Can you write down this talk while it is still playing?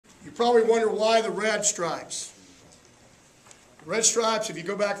You probably wonder why the red stripes. The red stripes, if you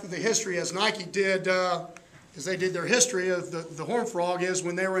go back to the history, as Nike did, as they did their history of the horned frog, is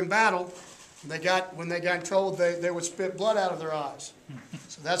when they were in battle, when they got in trouble, they would spit blood out of their eyes.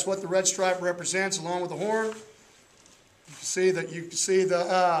 So that's what the red stripe represents, along with the horn. You can see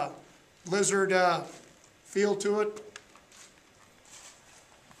the lizard feel to it,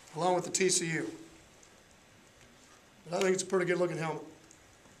 along with the TCU. But I think it's a pretty good looking helmet.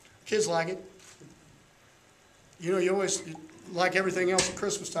 Kids like it. You know, you always, like everything else at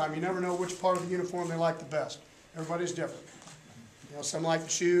Christmas time, you never know which part of the uniform they like the best. Everybody's different. You know, some like the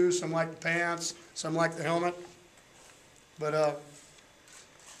shoes, some like the pants, some like the helmet. But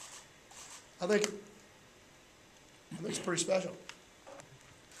I think it's pretty special.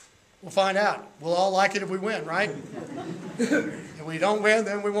 We'll find out. We'll all like it if we win, right? If we don't win,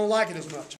 then we won't like it as much.